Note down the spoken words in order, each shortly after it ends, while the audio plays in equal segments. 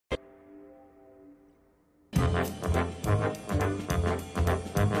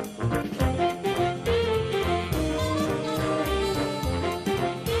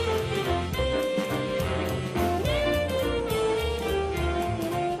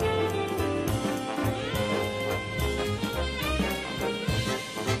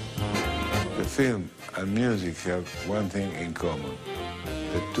Film and music have one thing in common.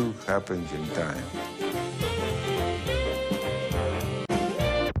 The two happen in time.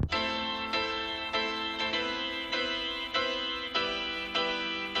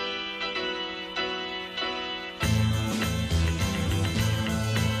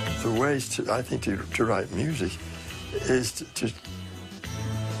 The ways, I think, to write music is to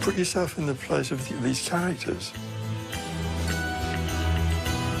put yourself in the place of these characters.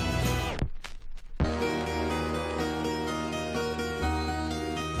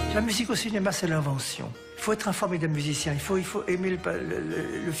 La musique au cinéma, c'est l'invention. Il faut être un formidable musicien. Il faut aimer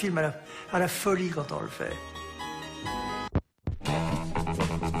le film à la folie quand on le fait.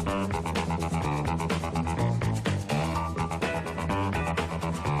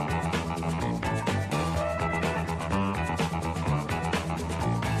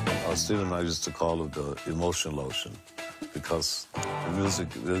 Steve and I used to call it the emotion lotion because the music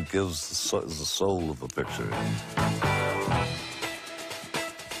it gives the soul of a picture.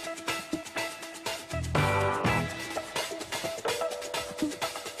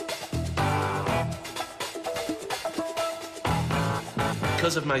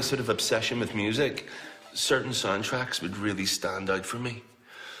 Because of my sort of obsession with music, certain soundtracks would really stand out for me.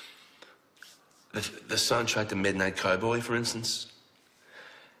 The soundtrack to Midnight Cowboy, for instance.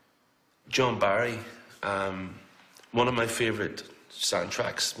 John Barry, one of my favourite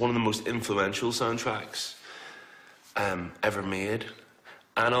soundtracks, one of the most influential soundtracks ever made.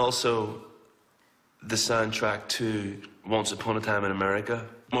 And also the soundtrack to Once Upon a Time in America.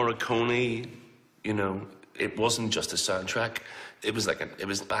 Morricone, you know, it wasn't just a soundtrack. It was like it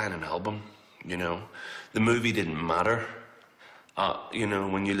was buying an album, you know. The movie didn't matter. You know,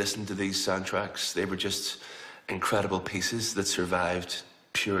 when you listen to these soundtracks, they were just incredible pieces that survived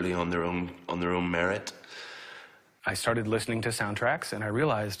purely on their own merit. I started listening to soundtracks and I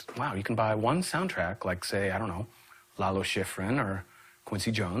realized, wow, you can buy one soundtrack, like say, I don't know, Lalo Schifrin or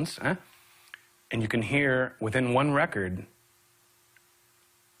Quincy Jones, and you can hear within one record,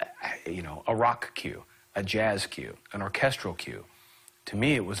 you know, a rock cue, a jazz cue, an orchestral cue. To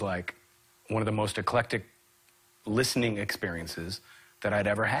me, it was like one of the most eclectic listening experiences that I'd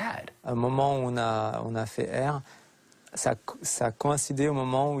ever had. À un moment où on a fait R, ça a coïncidé au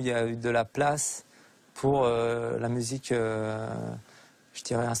moment où il y a eu de la place pour la musique, je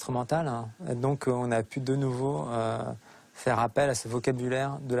dirais, instrumentale. Hein. Et donc, on a pu de nouveau faire appel à ce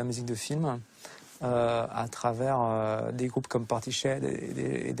vocabulaire de la musique de film à travers des groupes comme Portiched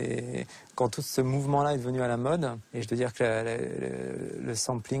quand tout ce mouvement-là est devenu à la mode. Et je dois dire que le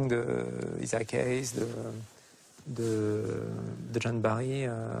sampling de Isaac Hayes, de John Barry,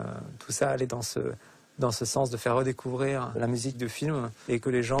 tout ça allait dans ce sens de faire redécouvrir la musique de film et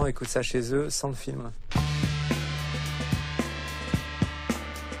que les gens écoutent ça chez eux sans le film.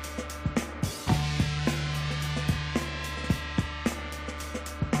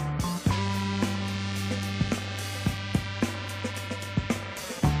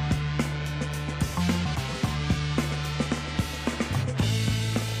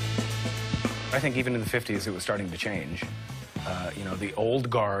 I think even in the 50s, it was starting to change. You know, the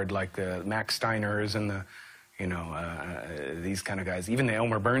old guard, like the Max Steiners and the, you know, these kind of guys, even the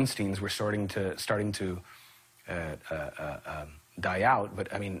Elmer Bernsteins were starting to die out.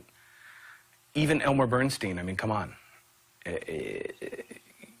 But I mean, even Elmer Bernstein, I mean, come on.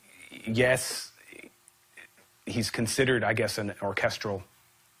 Yes, he's considered, I guess, an orchestral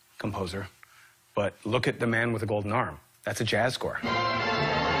composer. But look at The Man with the Golden Arm. That's a jazz score.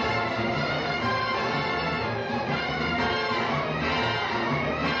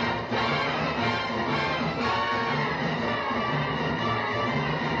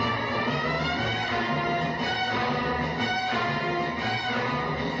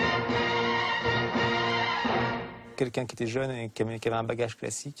 Quelqu'un qui était jeune et qui avait un bagage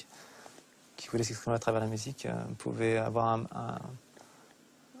classique, qui voulait s'exprimer à travers la musique, pouvait avoir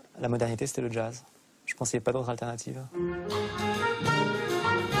la modernité, c'était le jazz. Je pense qu'il n'y avait pas d'autre alternative.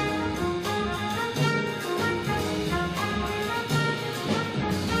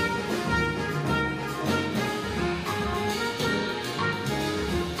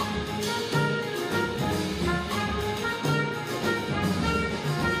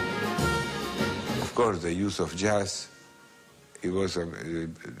 Of course, the use of jazz, it was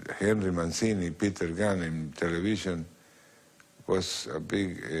Henry Mancini, Peter Gunn in television, was a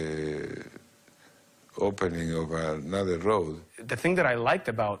big opening of another road. The thing that I liked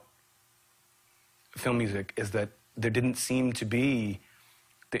about film music is that there didn't seem to be,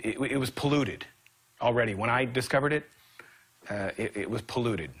 it was polluted already. When I discovered it, it was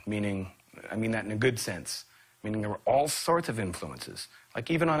polluted, meaning, I mean that in a good sense. meaning there were all sorts of influences.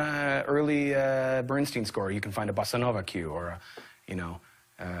 Like even on an early Bernstein score, you can find a bossa nova cue or,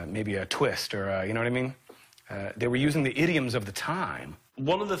 maybe a twist or, you know what I mean? They were using the idioms of the time.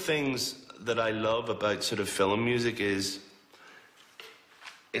 One of the things that I love about sort of film music is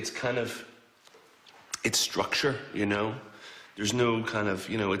it's structure, you know? There's no kind of,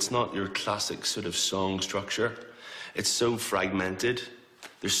 it's not your classic sort of song structure. It's so fragmented.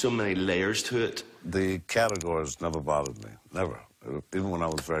 There's so many layers to it. The categories never bothered me, never. Even when I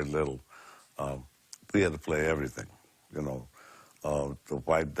was very little, we had to play everything, the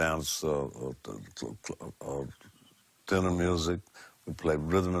white dance, dinner music. We played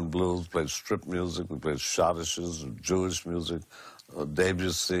rhythm and blues, played strip music, we played schottisches, Jewish music,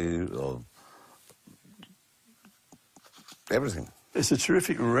 Debussy, everything. It's a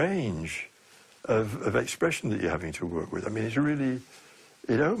terrific range of expression that you're having to work with. I mean, it's really,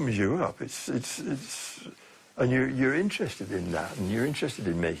 it opens you up. And you're interested in that, and you're interested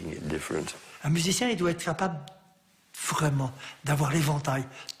in making it different. Un musicien, il doit être capable vraiment d'avoir l'éventail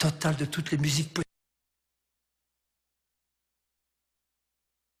total de toutes les musiques possibles.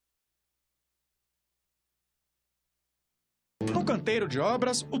 No canteiro de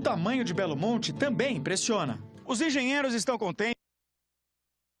obras, o tamanho de Belo Monte também impressiona. Os engenheiros estão contentes.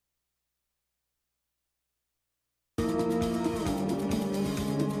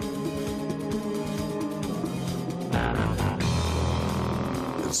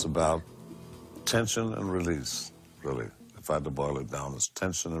 It's about tension and release, really. If I had to boil it down, it's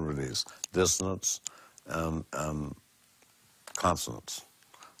tension and release, dissonance and consonance.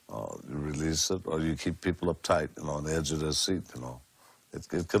 You release it, or you keep people uptight, on the edge of their seat,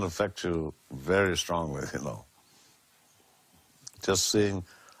 It can affect you very strongly, Just seeing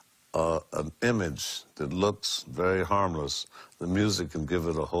an image that looks very harmless, the music can give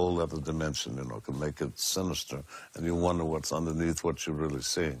it a whole other dimension, can make it sinister, and you wonder what's underneath what you're really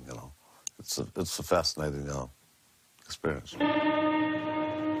seeing, It's a fascinating experience.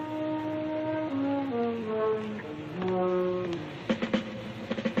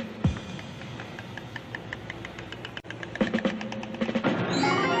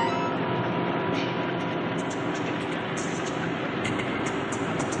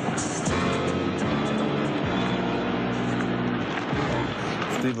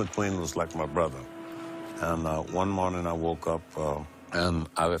 McQueen was like my brother. And one morning I woke up and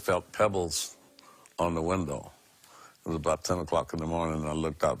I felt pebbles on the window. It was about 10 o'clock in the morning, and I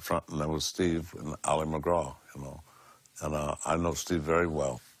looked out front, and there was Steve and Ollie McGraw, And I know Steve very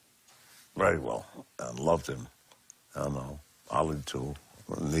well, and loved him. And Ollie too,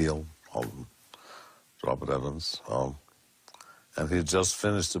 Neil, all of them, Robert Evans. And he had just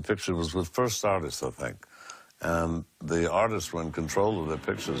finished the picture. It was with First Artist, I think. And the artists were in control of their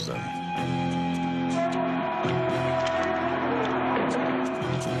pictures then.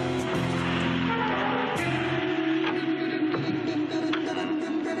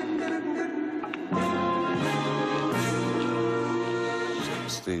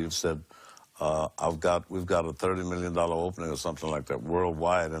 Steve said, we've got a $30 million opening or something like that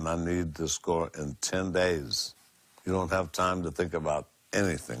worldwide, and I need the score in 10 days. You don't have time to think about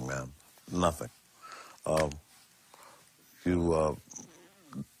anything, man. Nothing. You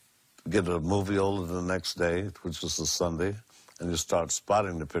get a moviola the next day, which is a Sunday, and you start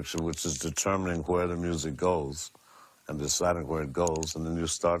spotting the picture, which is determining where the music goes and deciding where it goes, and then you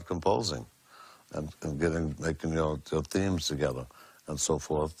start composing and making your themes together and so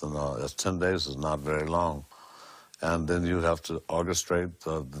forth. And 10 days is not very long. And then you have to orchestrate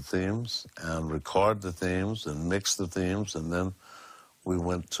the themes and record the themes and mix the themes, and then we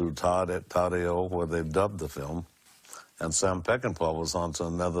went to Taddeo, where they dubbed the film, and Sam Peckinpah was onto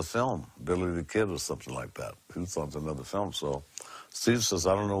another film, Billy the Kid or something like that. He was onto another film. So Steve says,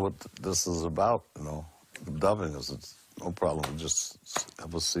 I don't know what this is about, dubbing us. It's no problem. We'll just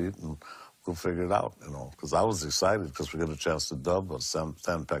have a seat and we'll figure it out, Because I was excited because we got a chance to dub a Sam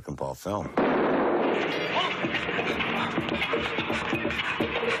Peckinpah film.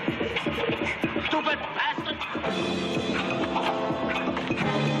 Stupid bastard!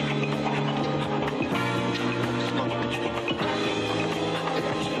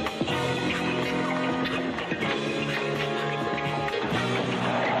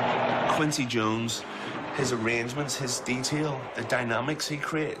 Quincy Jones, his arrangements, his detail, the dynamics he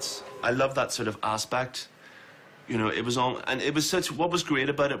creates. I love that sort of aspect. It was on, and it was such, what was great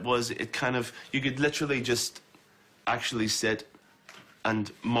about it was it kind of, you could literally just actually sit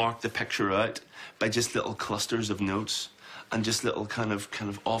and mark the picture out by just little clusters of notes and just little kind of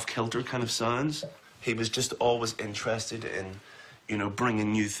off-kilter kind of sounds. He was just always interested in, you know,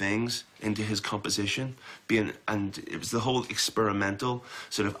 bringing new things into his composition, and it was the whole experimental,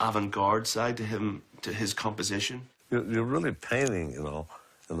 sort of avant-garde side to him, to his composition. You're really painting, you know,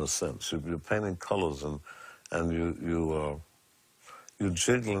 in a sense. You're painting colors, and you're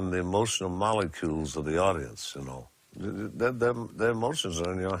jiggling the emotional molecules of the audience, you know. Their emotions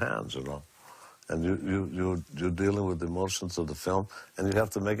are in your hands, you know. And you're dealing with the emotions of the film, and you have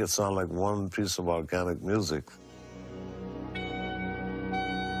to make it sound like one piece of organic music.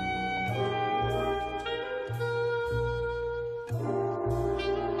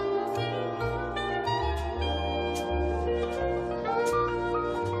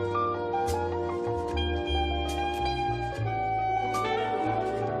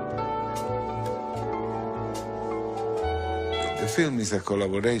 The film is a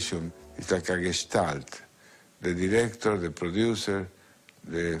collaboration. It's like a gestalt. The director, the producer,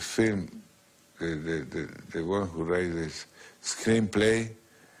 the film, the one who writes the screenplay,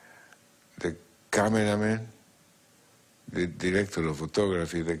 the cameraman, the director of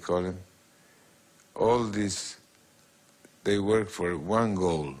photography, they call him. All this, they work for one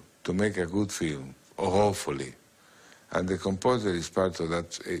goal, to make a good film, or hopefully. And the composer is part of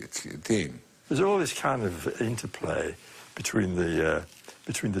that team. There's all this kind of interplay between the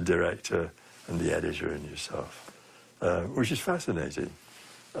director and the editor and yourself, which is fascinating.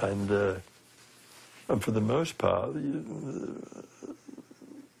 And for the most part,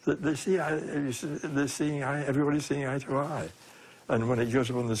 everybody's seeing eye to eye. And when it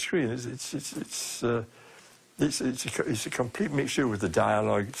goes up on the screen, it's a complete mixture with the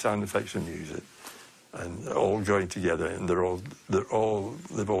dialogue, sound effects, and music, and all going together. And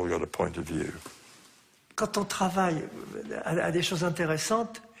they've all got a point of view. Quand on travaille à des choses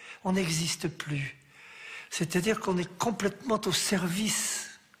intéressantes, on n'existe plus. C'est-à-dire qu'on est complètement au service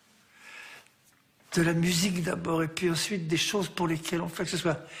de la musique d'abord, et puis ensuite des choses pour lesquelles on fait, que ce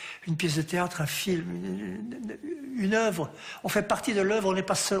soit une pièce de théâtre, un film, une œuvre. On fait partie de l'œuvre, on n'est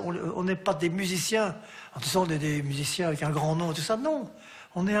pas seul, on n'est pas des musiciens. En disant, on est des musiciens avec un grand nom et tout ça. Non,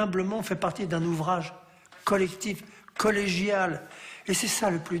 on est humblement, on fait partie d'un ouvrage collectif, collégial. Et c'est ça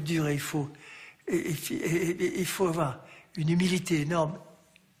le plus dur, et il faut avoir une humilité énorme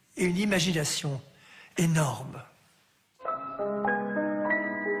et une imagination énorme.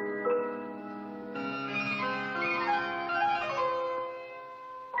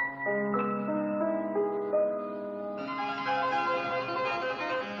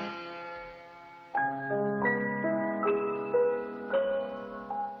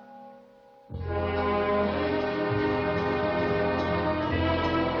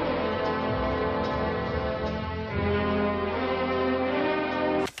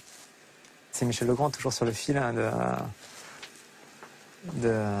 C'est Michel Legrand, toujours sur le fil hein,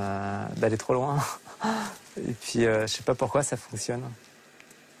 d'aller trop loin. Et puis, je sais pas pourquoi ça fonctionne.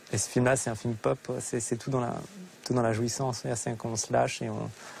 Et ce film-là, c'est un film pop, c'est tout dans la jouissance. C'est qu'on se lâche et on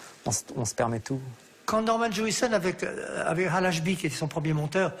se permet tout. Quand Norman Jewison, avec Hal Ashby, qui était son premier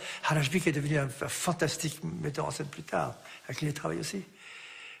monteur, Hal Ashby qui est devenu un fantastique metteur en scène plus tard, avec qui il travaille aussi,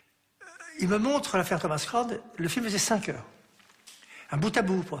 il me montre l'affaire Thomas Crown. Le film faisait 5 heures. Un bout à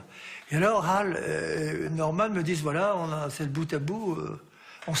bout, quoi. Et alors, Hal et Norman me disent, voilà, c'est le bout à bout,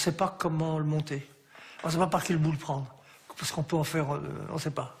 on ne sait pas comment le monter. On ne sait pas par quel bout le prendre. Parce qu'on peut en faire, on ne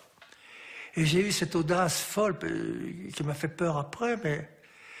sait pas. Et j'ai eu cette audace folle qui m'a fait peur après, mais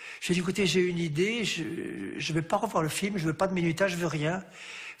j'ai dit, écoutez, j'ai une idée, je ne vais pas revoir le film, je ne veux pas de minutage, je ne veux rien.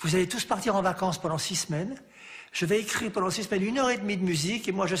 Vous allez tous partir en vacances pendant 6 semaines. Je vais écrire pendant 6 semaines 1h30 de musique,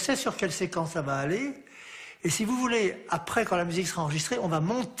 et moi je sais sur quelle séquence ça va aller. Et si vous voulez, après, quand la musique sera enregistrée, on va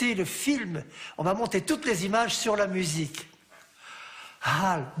monter le film, on va monter toutes les images sur la musique.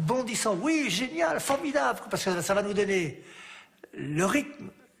 Hal, bondissant, oui, génial, formidable, parce que ça va nous donner le rythme,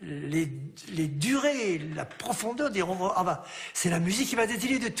 les durées, la profondeur. C'est la musique qui va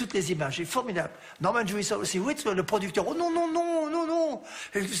décider de toutes les images, c'est formidable. Norman Jewison aussi, oui, le producteur, oh non, non, non, non, non,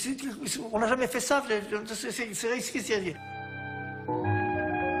 on n'a jamais fait ça, c'est risqué.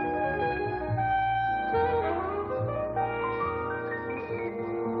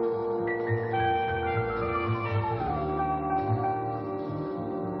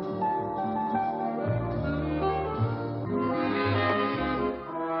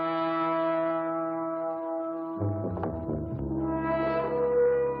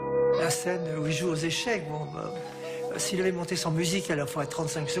 La scène où il joue aux échecs, bon, s'il avait monté sans musique, il faudrait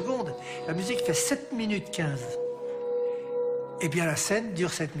 35 secondes. La musique fait 7 minutes 15. Eh bien, la scène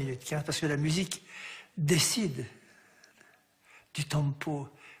dure 7 minutes 15 parce que la musique décide du tempo,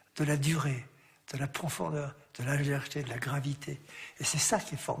 de la durée, de la profondeur, de la légèreté, de la gravité. Et c'est ça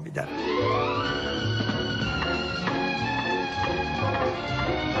qui est formidable.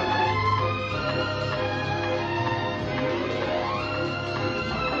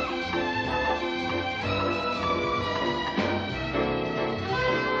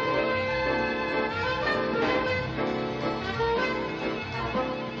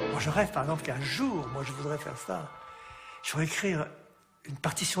 je rêve par exemple qu'un jour, moi je voudrais faire ça. Je voudrais écrire une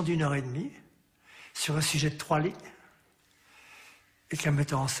partition d'1h30 sur un sujet de 3 lignes et qu'un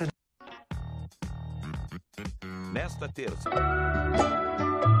metteur en scène. Nesta terça.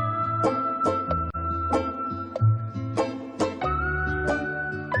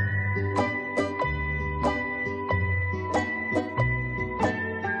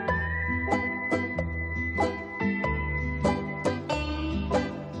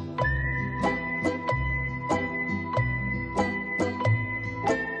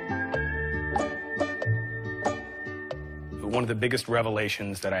 One of the biggest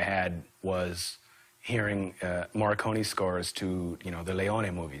revelations that I had was hearing Morricone's scores to, you know, the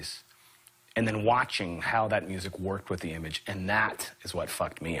Leone movies, and then watching how that music worked with the image, and that is what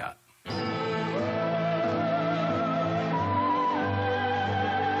fucked me up.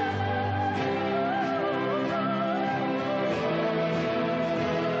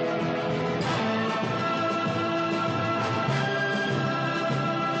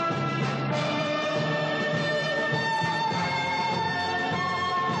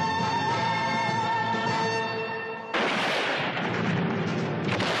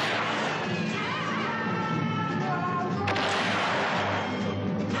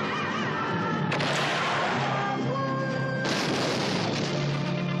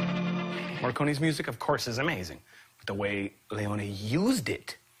 Morricone's music, of course, is amazing. But the way Leone used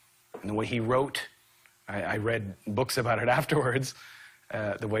it, and the way he wrote, I read books about it afterwards,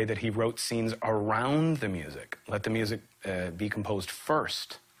 the way that he wrote scenes around the music, let the music be composed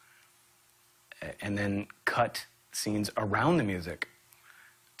first, and then cut scenes around the music.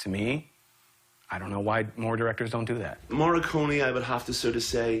 To me, I don't know why more directors don't do that. Morricone, I would have to sort of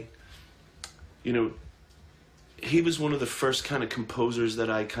say, you know, he was one of the first kind of composers that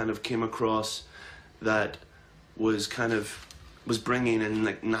I kind of came across that was bringing in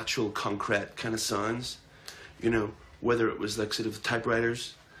like natural, concrete kind of sounds, you know, whether it was like sort of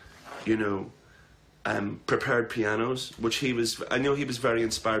typewriters, you know, prepared pianos, which I know he was very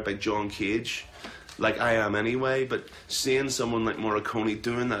inspired by John Cage, like I am anyway, but seeing someone like Morricone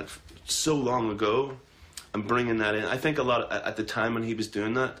doing that so long ago and bringing that in, I think a lot at the time when he was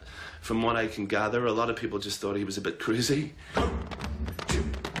doing that, from what I can gather, a lot of people just thought he was a bit crazy.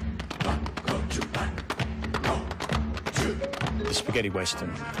 The spaghetti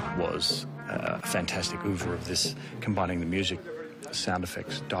western was a fantastic oeuvre of this, combining the music, sound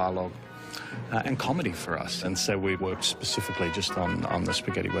effects, dialogue, and comedy for us. And so we worked specifically just on the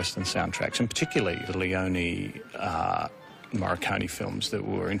spaghetti western soundtracks, and particularly the Leone Morricone films that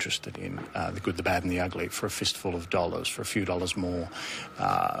we were interested in, The Good, the Bad and the Ugly, for a fistful of dollars, for a few dollars more,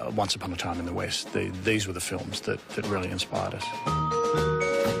 Once Upon a Time in the West. These were the films that really inspired us.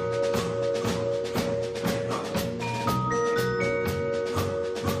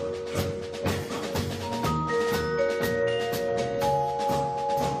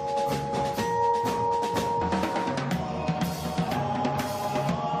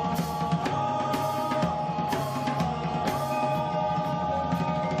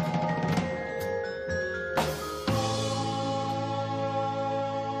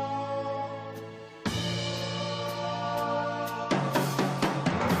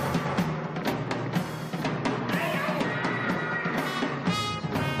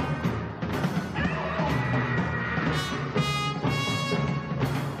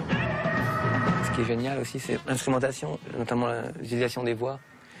 Ce qui est génial aussi, c'est l'instrumentation, notamment l'utilisation des voix.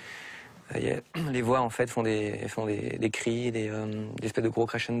 Les voix, en fait, font des cris, des espèces de gros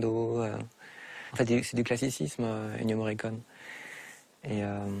crescendo. En fait, c'est du classicisme, Ennio Morricone. Et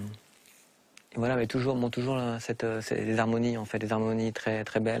voilà, mais toujours des harmonies, en fait, des harmonies très,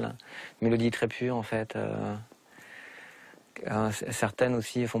 très belles, mélodies très pures, en fait. Certaines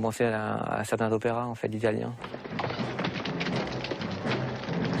aussi font penser à certains opéras, en fait, italiens.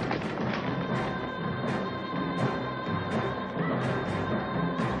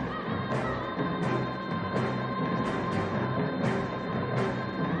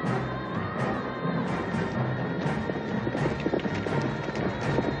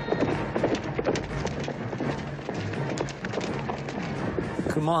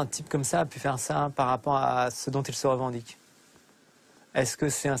 Comment un type comme ça a pu faire ça par rapport à ce dont il se revendique? Est-ce que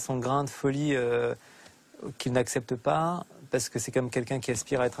c'est son grain de folie qu'il n'accepte pas, parce que c'est comme quelqu'un qui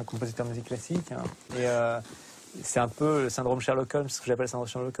aspire à être un compositeur de musique classique, hein, et c'est un peu le syndrome Sherlock Holmes, ce que j'appelle le syndrome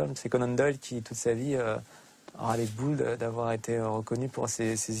Sherlock Holmes. C'est Conan Doyle qui, toute sa vie, aura les boules d'avoir été reconnu pour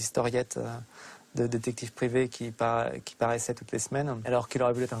ces historiettes de détectives privés qui paraissaient toutes les semaines, alors qu'il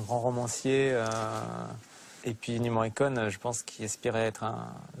aurait voulu être un grand romancier. Et puis Ennio Morricone, je pense qu'il aspirait être un...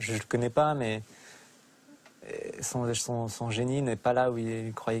 Je ne le connais pas, mais son génie n'est pas là où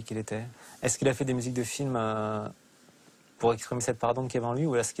il croyait qu'il était. Est-ce qu'il a fait des musiques de films pour exprimer cette part d'ombre qui est en lui,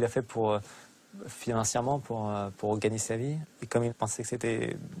 ou est-ce qu'il a fait financièrement pour gagner sa vie? Et comme il pensait que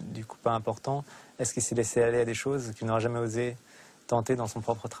c'était du coup pas important, est-ce qu'il s'est laissé aller à des choses qu'il n'aurait jamais osé tenter dans son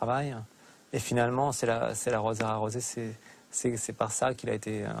propre travail? Et finalement, c'est la rosée arrosée, c'est par ça qu'il a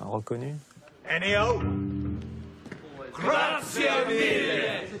été reconnu. Ennio, grazie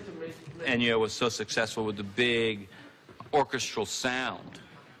mille. Ennio was so successful with the big orchestral sound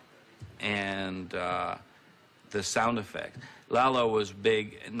and the sound effect. Lalo was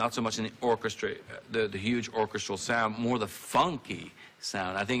big, not so much in the orchestra, the huge orchestral sound, more the funky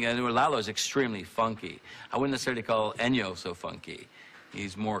sound. I think Lalo is extremely funky. I wouldn't necessarily call Ennio so funky.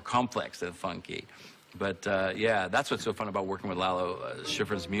 He's more complex than funky. But yeah, that's what's so fun about working with Lalo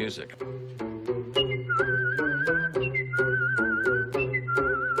Schifrin's music.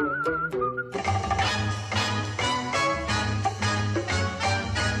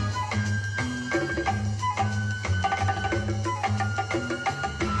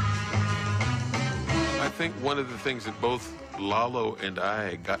 I think one of the things that both Lalo and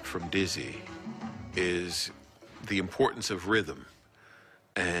I got from Dizzy is the importance of rhythm.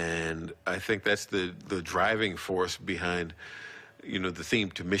 And I think that's the driving force behind, you know, the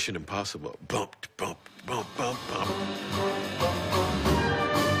theme to Mission Impossible. Bump, bump, bump, bump, bump.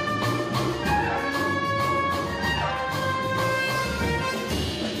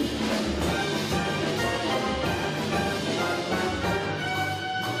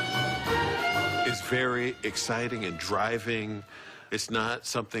 It's very exciting and driving. It's not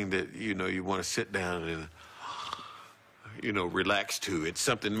something that, you know, you want to sit down and, you know, relax to. It's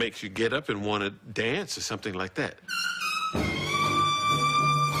something that makes you get up and want to dance or something like that.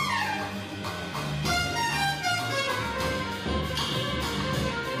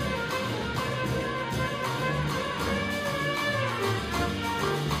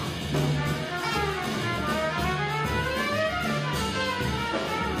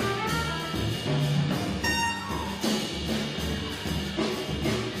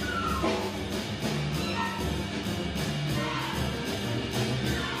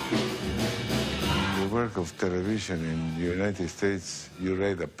 Of television in the United States, you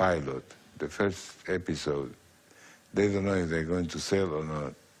read a pilot, the first episode. They don't know if they're going to sell or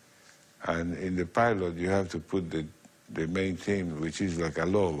not. And in the pilot, you have to put the main theme, which is like a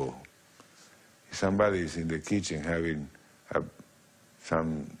logo. If somebody is in the kitchen having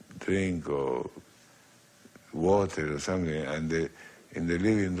some drink or water or something, and in the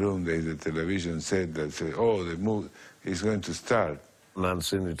living room there's a television set that says, oh, the movie is going to start.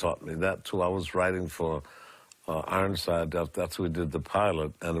 Mancini taught me that too. I was writing for Ironside. That's who we did the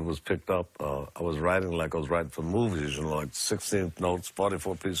pilot, and it was picked up. I was writing like I was writing for movies, you know, like 16th notes,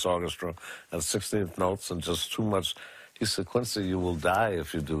 44-piece orchestra, and 16th notes, and just too much. He said, Quincy, you will die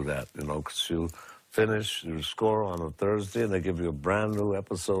if you do that, you know, because you finish, you score on a Thursday, and they give you a brand new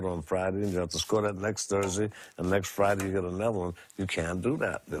episode on Friday, and you have to score that next Thursday, and next Friday you get another one. You can't do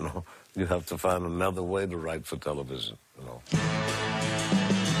that, you know. You have to find another way to write for television, you know.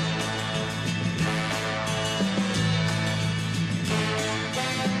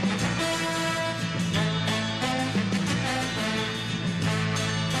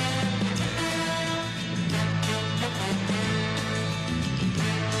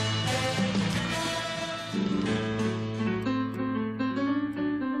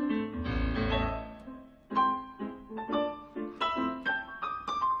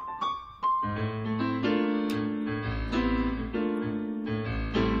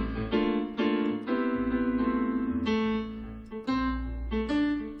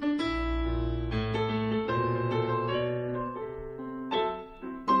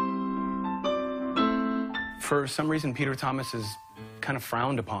 For some reason, Peter Thomas is kind of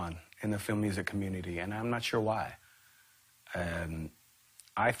frowned upon in the film music community, and I'm not sure why.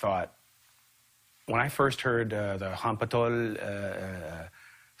 I thought, when I first heard the Hampatol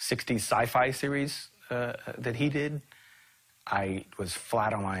 60s sci-fi series that he did, I was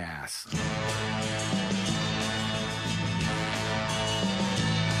flat on my ass.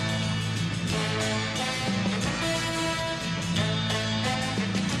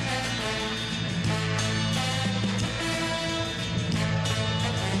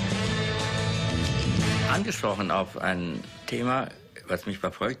 Angesprochen auf ein Thema, was mich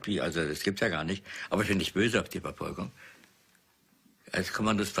verfolgt, also das gibt's ja gar nicht, aber ich bin nicht böse auf die Verfolgung. Als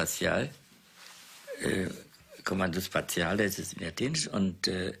Kommando Spatial, das ist in Latinisch,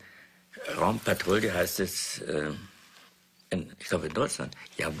 und Raumpatrouille heißt es, ich glaube in Deutschland,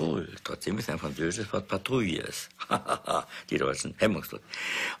 jawohl, trotzdem ist ein französisches Wort Patrouilles, die Deutschen, hemmungslos.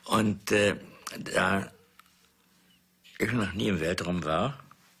 Und da ich noch nie im Weltraum war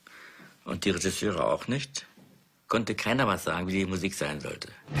und die Regisseure auch nicht, konnte keiner was sagen, wie die Musik sein sollte.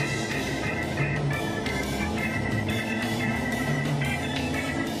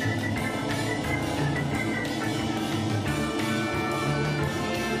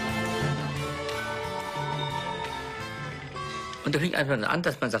 Und da fing einfach an,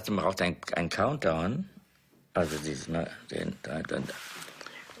 dass man sagte, man braucht einen Countdown. Also dieses, ne,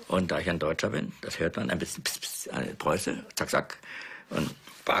 und da ich ein Deutscher bin, das hört man ein bisschen eine Preuße, zack, zack, und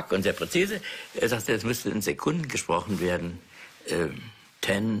back und sehr präzise. Er sagte, es müsste in Sekunden gesprochen werden.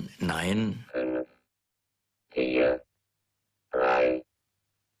 10, 9. 5, 4, 3,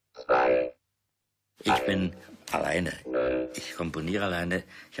 2. Ich bin alleine. Ich komponiere alleine.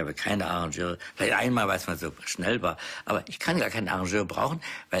 Ich habe keine Arrangeure. Vielleicht einmal, weil es mal so schnell war. Aber ich kann gar keinen Arrangeur brauchen,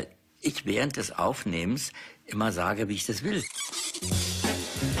 weil ich während des Aufnehmens immer sage, wie ich das will.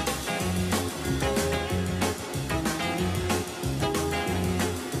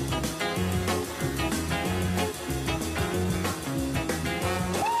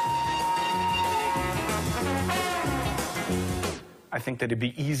 I think that it'd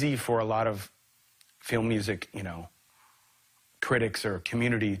be easy for a lot of film music, you know, critics or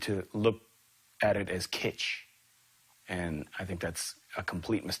community to look at it as kitsch. And I think that's a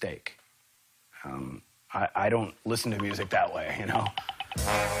complete mistake. I don't listen to music that way, you know.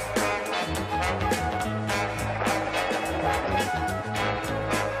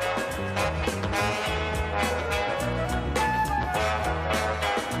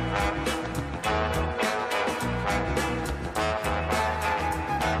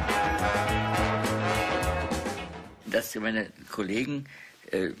 Dass meine Kollegen,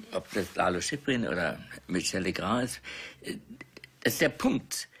 ob das Lalo Schifrin oder Michel Legrand ist, das ist der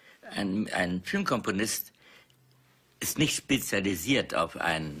Punkt. Ein Filmkomponist ist nicht spezialisiert auf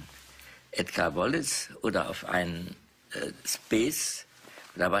einen Edgar Wallace oder auf einen Space,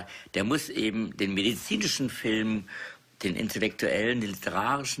 aber der muss eben den medizinischen Film, den intellektuellen, den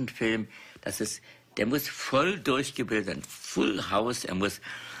literarischen Film, der muss voll durchgebildet sein, Full House, er muss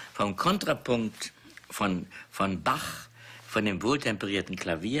vom Kontrapunkt von Bach, von dem wohltemperierten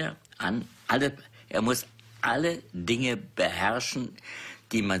Klavier an, er muss alle Dinge beherrschen,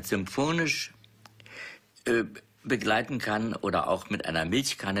 die man symphonisch begleiten kann oder auch mit einer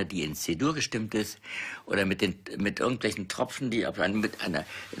Milchkanne, die in C-Dur gestimmt ist, oder mit irgendwelchen Tropfen, die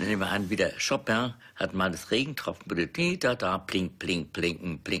nehmen wir an, wie der Chopin hat mal das Regentropfen, da, pling, pling,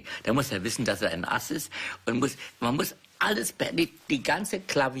 pling, pling. Da muss er wissen, dass er ein Ass ist und man muss alles, die ganze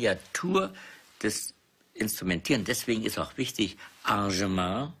Klaviatur des Instrumentieren. Deswegen ist auch wichtig,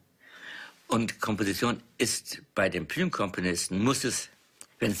 Arrangement und Komposition ist bei dem Filmkomponisten, muss es,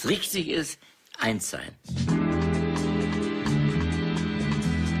 wenn es richtig ist, eins sein.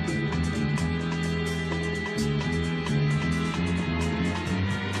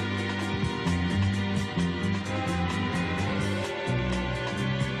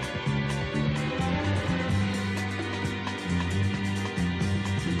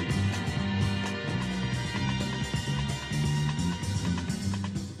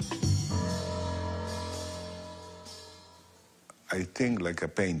 I think like a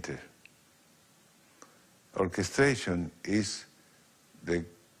painter. Orchestration is the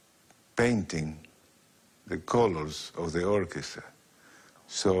painting the colors of the orchestra.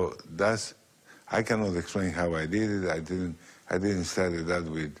 So I cannot explain how I did it. I didn't study that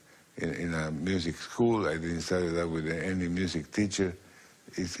in a music school. I didn't study that with any music teacher.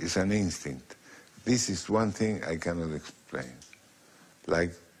 It's an instinct. This is one thing I cannot explain.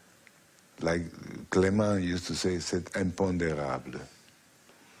 Like Clément used to say, c'est impondérable.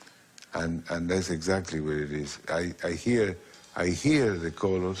 And that's exactly what it is. I hear the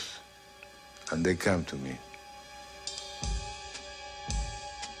colors and they come to me.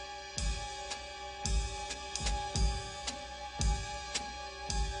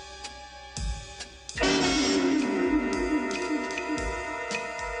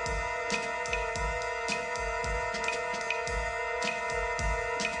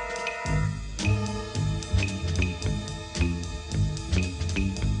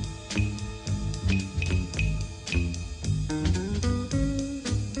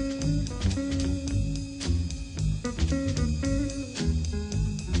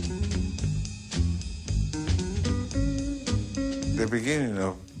 The beginning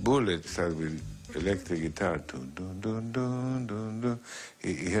of Bullet starts with electric guitar. Dun, dun, dun, dun, dun, dun.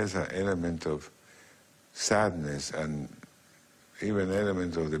 It has an element of sadness and even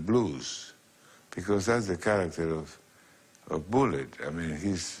element of the blues, because that's the character of Bullet. I mean,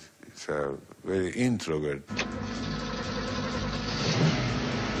 he's a very introvert.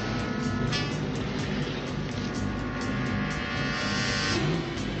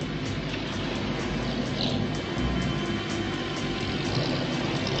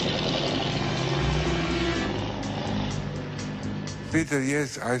 Peter,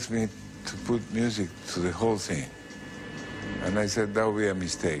 yes, asked me to put music to the whole thing. And I said that would be a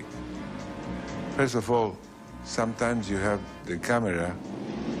mistake. First of all, sometimes you have the camera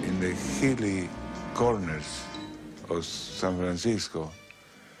in the hilly corners of San Francisco,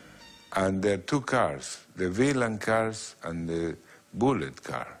 and there are two cars, the villain cars and the bullet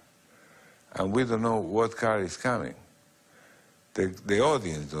car. And we don't know what car is coming. The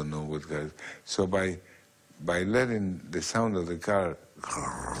audience don't know what car is. So by letting the sound of the car,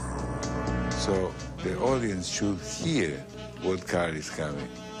 so the audience should hear what car is coming.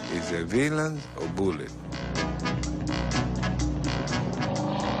 Is it a villain or bullet?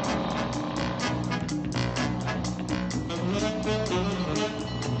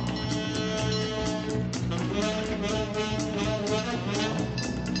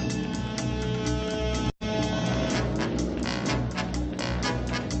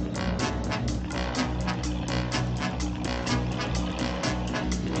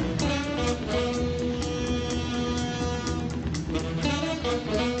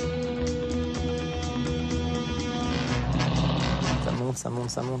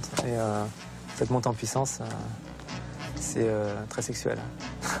 Ça monte. Et cette montée en puissance, c'est très sexuel.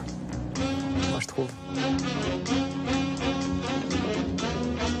 Moi, je trouve.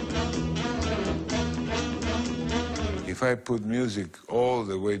 If I put music all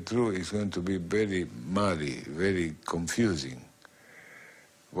the way through, it's going to be very muddy, very confusing.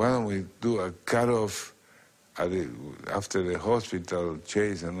 Why don't we do a cut-off after the hospital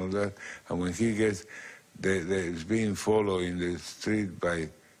chase and all that, and when he gets... He's being followed in the street by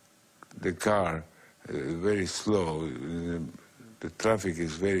the car, very slow. The traffic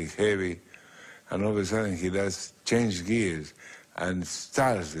is very heavy, and all of a sudden he does change gears and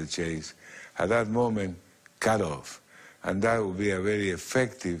starts the chase. At that moment, cut off. And that would be a very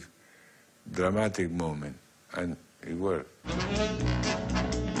effective, dramatic moment. And it worked.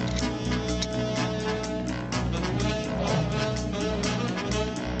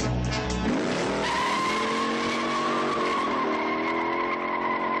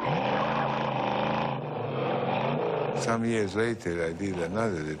 Some years later, I did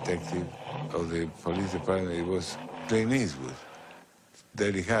another detective of the police department. It was Clint Eastwood,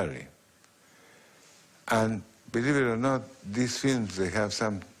 Dirty Harry. And believe it or not, these films, they have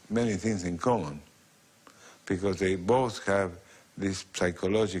many things in common, because they both have this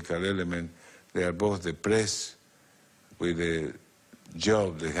psychological element. They are both depressed with the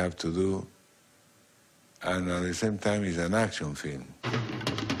job they have to do, and at the same time, it's an action film.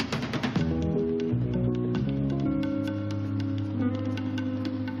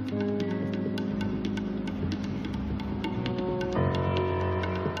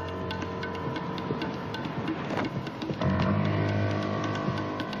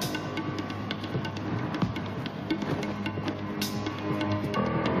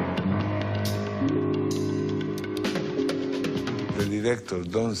 Director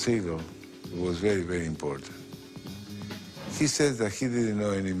Don Siegel was very, very important. He says that he didn't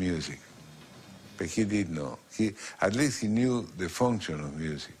know any music, but he did know. At least he knew the function of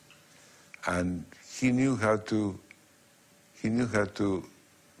music, and he knew how to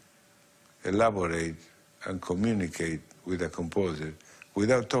elaborate and communicate with a composer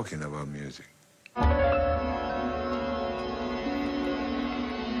without talking about music.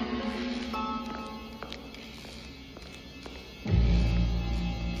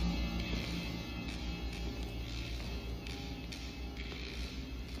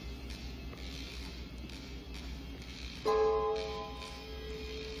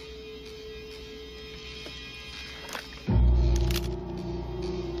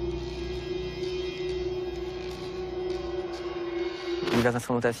 Diverses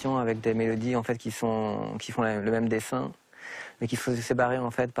instrumentations avec des mélodies en fait qui font le même dessin, mais qui sont séparées en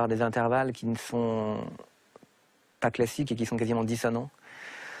fait par des intervalles qui ne sont pas classiques et qui sont quasiment dissonants.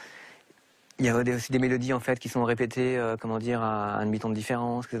 Il y a aussi des mélodies en fait qui sont répétées, à un demi-ton de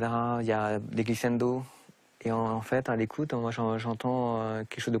différence, etc. Il y a des glissando. Et en fait, à l'écoute, moi j'entends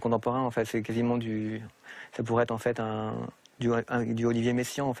quelque chose de contemporain. En fait, c'est quasiment ça pourrait être en fait du Olivier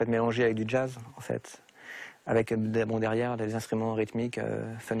Messiaen en fait mélangé avec du jazz en fait. Avec derrière des instruments rythmiques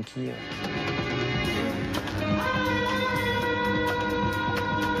funky.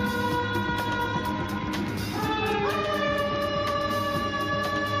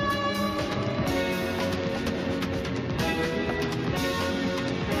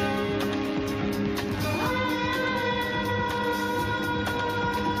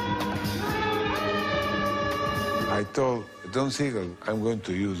 I told Don Siegel, I'm going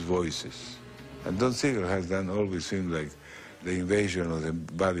to use voices. And Don Siegel has done always things like The Invasion of the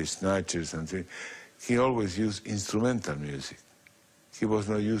Body Snatchers and things. He always used instrumental music. he was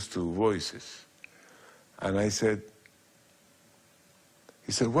not used to voices. And I said,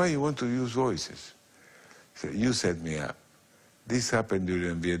 he said, why you want to use voices? He said, you set me up. This happened during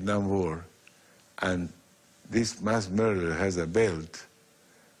the Vietnam War, and this mass murderer has a belt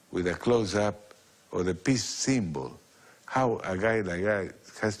with a close-up of the peace symbol. How a guy like that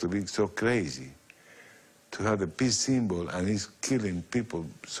has to be so crazy to have the peace symbol, and he's killing people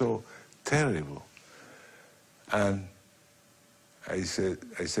so terrible. And I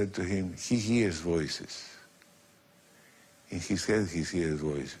said to him, he hears voices. In his head, he hears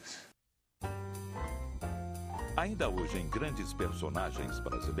voices. Ainda hoje em grandes personagens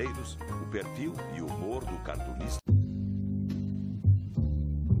brasileiros, o perfil e o humor do cartunista.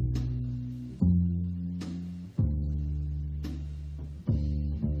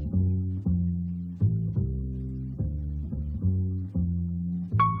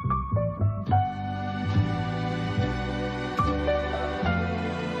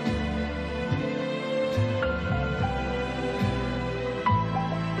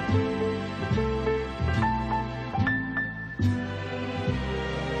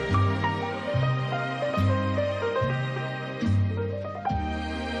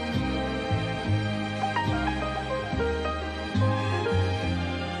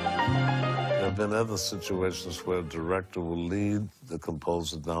 Been other situations where a director will lead the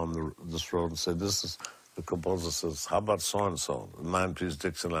composer down this road and say, the composer says, how about so-and-so, the 9-piece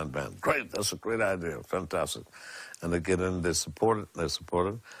Dixieland band? Great, that's a great idea, fantastic. And they get in, they support it,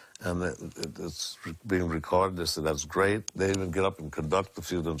 and it's being recorded, they say, that's great. They even get up and conduct a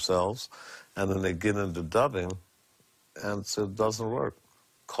few themselves, and then they get into dubbing, and say, it doesn't work.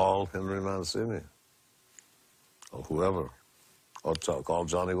 Call Henry Mancini, or whoever. Or call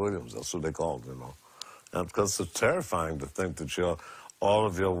Johnny Williams, that's what they called, you know. And because it's terrifying to think that all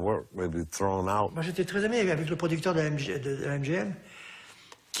of your work may be thrown out. Moi, j'étais très ami avec le producteur de la MGM,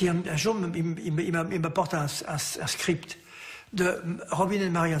 qui un jour, il m'apporte un script de Robin and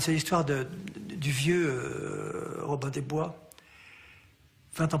Marian. C'est l'histoire du vieux Robin des Bois,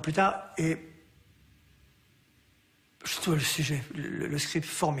 20 ans plus tard, et je trouve le sujet, le script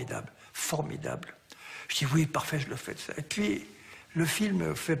formidable, formidable. Je dis oui, parfait, je le fais. Et puis, le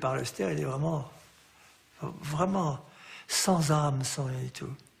film fait par Lester, il est vraiment sans âme, sans rien du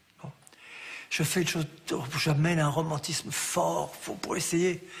tout. Bon. Je fais une chose, j'amène un romantisme fort pour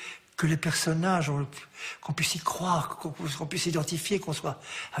essayer que les personnages, qu'on puisse y croire, qu'on puisse s'identifier, qu'on soit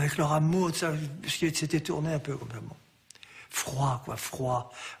avec leur amour, ça, parce qu'il s'était tourné un peu comme ça. Bon. Froid, quoi,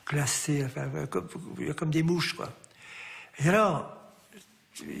 froid, glacé, enfin, comme des mouches, quoi. Et alors,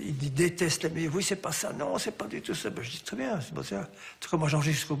 il déteste la musique. Oui, c'est pas ça. Non, c'est pas du tout ça. Ben, je dis très bien, c'est pas ça. En tout cas, moi,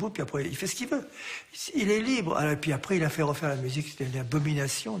 j'enregistre jusqu'au bout, puis après, il fait ce qu'il veut. Il est libre. Alors, puis après, il a fait refaire la musique. C'était une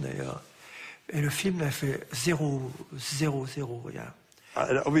abomination, d'ailleurs. Et le film n'a fait zéro, rien.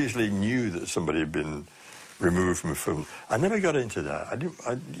 I obviously knew that somebody had been removed from a film. I never got into that.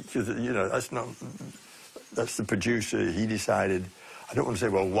 Because, you know, that's the producer. He decided. I don't want to say,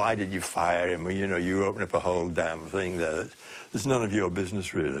 well, why did you fire him? Well, you know, you open up a whole damn thing there. It's none of your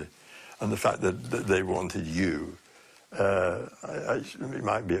business, really. And the fact that they wanted you, it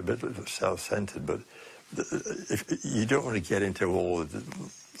might be a bit self-centered, but if you don't want to get into all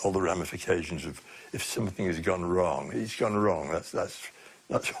the ramifications of if something has gone wrong, it's gone wrong. That's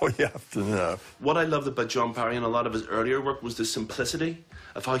all you have to know. What I loved about John Parry and a lot of his earlier work was the simplicity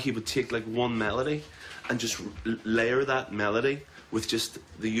of how he would take like one melody and just layer that melody with just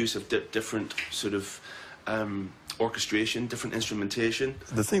the use of different sort of orchestration, different instrumentation.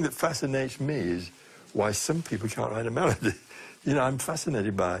 The thing that fascinates me is why some people can't write a melody. You know, I'm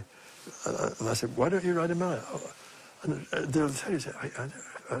fascinated by, and I said, why don't you write a melody? And they'll tell you, there's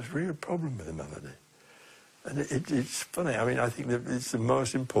a real problem with the melody. And it's funny, I mean, I think that it's the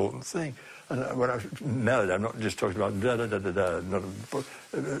most important thing. And when I melody, I'm not just talking about da-da-da-da-da, not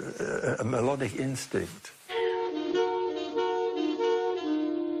a melodic instinct.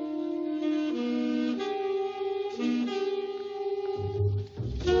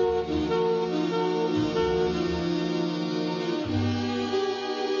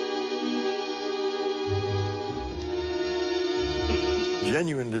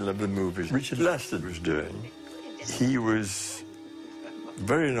 Genuinely love the movies Richard Lester was doing. He was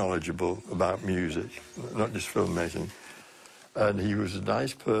very knowledgeable about music, not just filmmaking. And he was a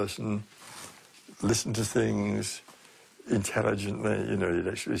nice person, listened to things intelligently. You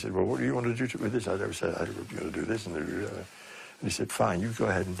know, he said, well, what do you want to do with this? I said, I'm going to do this. And he said, fine, you go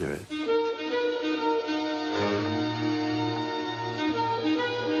ahead and do it.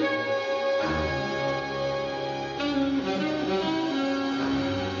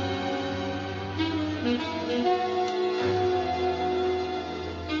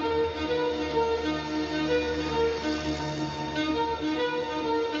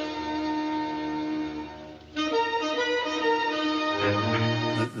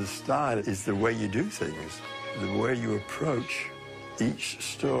 the style is the way you do things, the way you approach each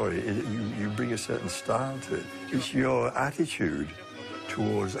story. You bring a certain style to it. It's your attitude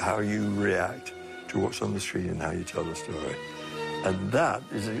towards how you react to what's on the screen and how you tell the story. And that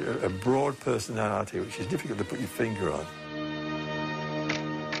is a broad personality, which is difficult to put your finger on.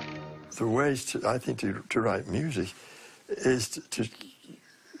 The ways, I think, to write music is to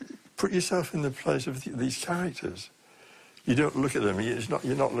put yourself in the place of these characters. You don't look at them.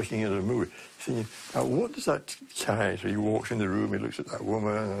 You're not looking at a movie. You're thinking, now, what does that character? He walks in the room, he looks at that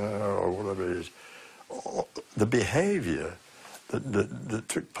woman, or whatever it is. The behaviour that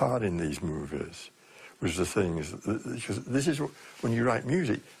took part in these movies was the things. Because this is when you write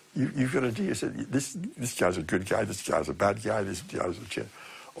music, you've got to do. You say, this guy's a good guy. This guy's a bad guy. This guy's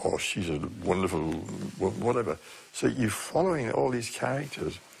or she's a wonderful whatever. So you're following all these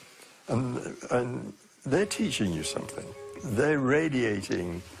characters, and they're teaching you something. They're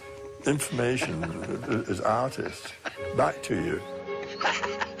radiating information as artists back to you.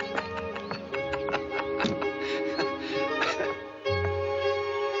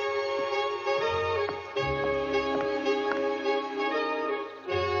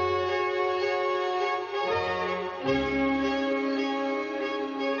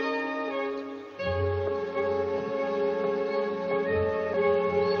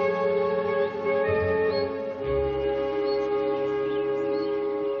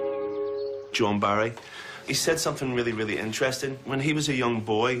 John Barry. He said something really, really interesting. When he was a young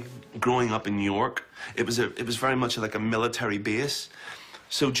boy growing up in New York, it was very much like a military base.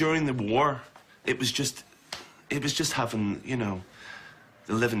 So during the war, it was just having, you know,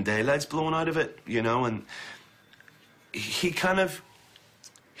 the living daylights blown out of it, you know, and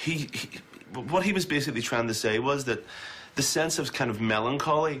what he was basically trying to say was that the sense of kind of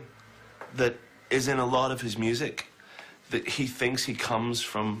melancholy that is in a lot of his music, that he thinks he comes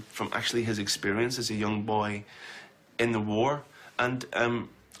from actually his experience as a young boy in the war. And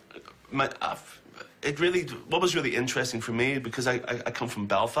what was really interesting for me, because I come from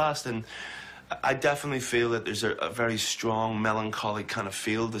Belfast, and I definitely feel that there's a very strong melancholic kind of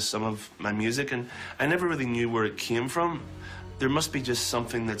feel to some of my music, and I never really knew where it came from. There must be just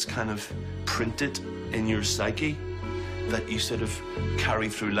something that's kind of printed in your psyche that you sort of carry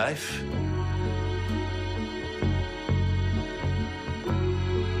through life.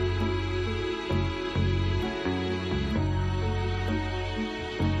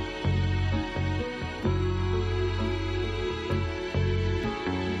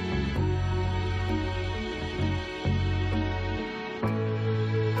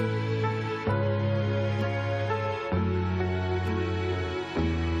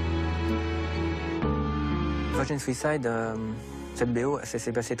 Virgin Suicide, cette BO, ça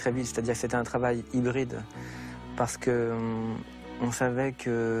s'est passé très vite, c'est-à-dire que c'était un travail hybride, parce que on savait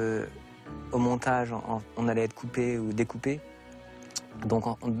que au montage, on allait être coupé ou découpé, donc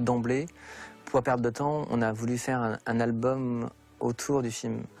d'emblée, pour pas perdre de temps, on a voulu faire un album autour du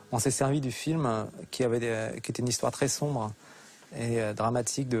film. On s'est servi du film qui était une histoire très sombre et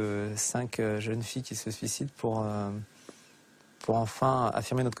dramatique de 5 jeunes filles qui se suicident pour enfin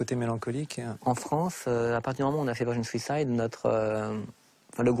affirmer notre côté mélancolique. En France, à partir du moment où on a fait Virgin Suicide,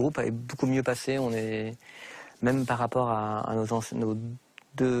 le groupe avait beaucoup mieux passé. On est, même par rapport à nos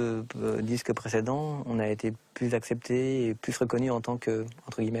 2 disques précédents, on a été plus accepté et plus reconnu en tant que,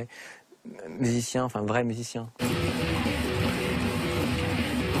 entre guillemets, musicien, enfin vrai musicien.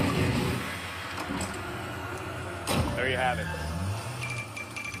 There you have it.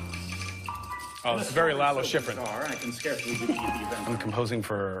 Oh, it's very Lalo Schifrin. I'm composing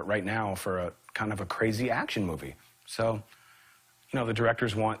right now for a kind of a crazy action movie. So, you know, the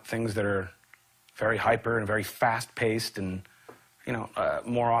directors want things that are very hyper and very fast-paced and, you know,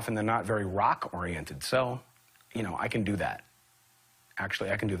 more often than not, very rock-oriented. So, you know, I can do that. Actually,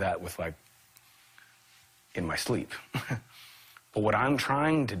 I can do that with, like, in my sleep. But what I'm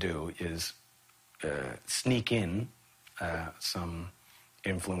trying to do is sneak in some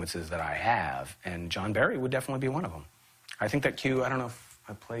influences that I have, and John Barry would definitely be one of them. I think that cue, I don't know if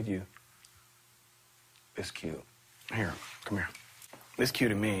I played you this cue. Here, come here. This cue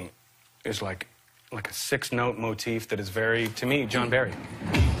to me is like a 6-note motif that is very, to me, John Barry.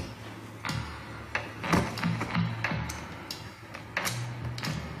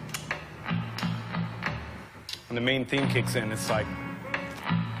 When the main theme kicks in, it's like,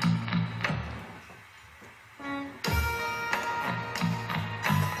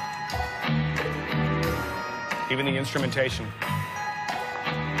 even the instrumentation.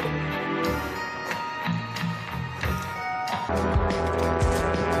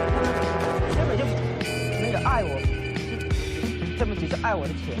 快，我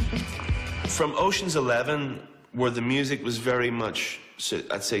的天。 From Ocean's 11, where the music was very much,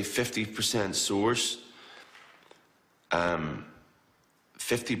 I'd say 50% source,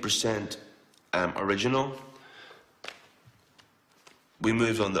 50% original, we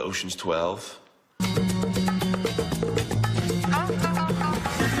moved on to Ocean's 12.